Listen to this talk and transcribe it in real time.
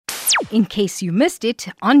in case you missed it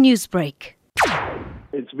on Newsbreak.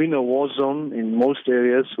 It's been a war zone in most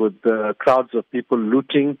areas with crowds of people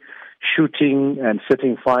looting, shooting and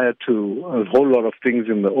setting fire to a whole lot of things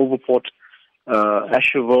in the Overport,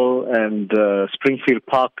 Asherville and Springfield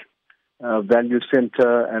Park, Value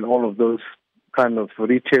Center, and all of those kind of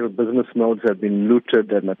retail business nodes have been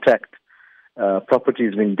looted and attacked. Property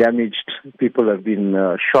has been damaged. People have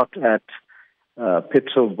been shot at,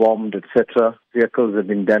 petrol bombed, etc. Vehicles have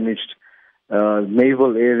been damaged.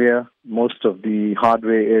 Naval area, most of the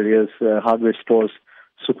hardware areas, hardware stores,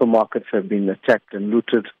 supermarkets have been attacked and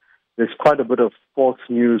looted. There's quite a bit of false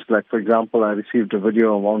news. Like, for example, I received a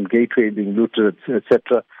video on Gateway being looted,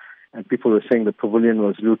 etc. And people were saying the pavilion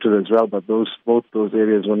was looted as well, but both those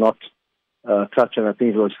areas were not touched. And I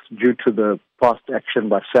think it was due to the past action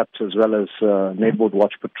by SAPS as well as neighborhood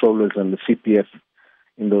watch patrollers and the CPF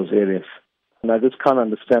in those areas. And I just can't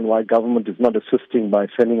understand why government is not assisting by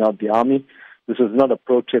sending out the army. This is not a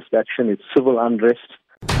protest action, it's civil unrest.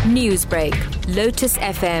 Newsbreak, Lotus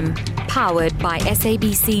FM, powered by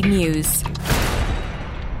SABC News.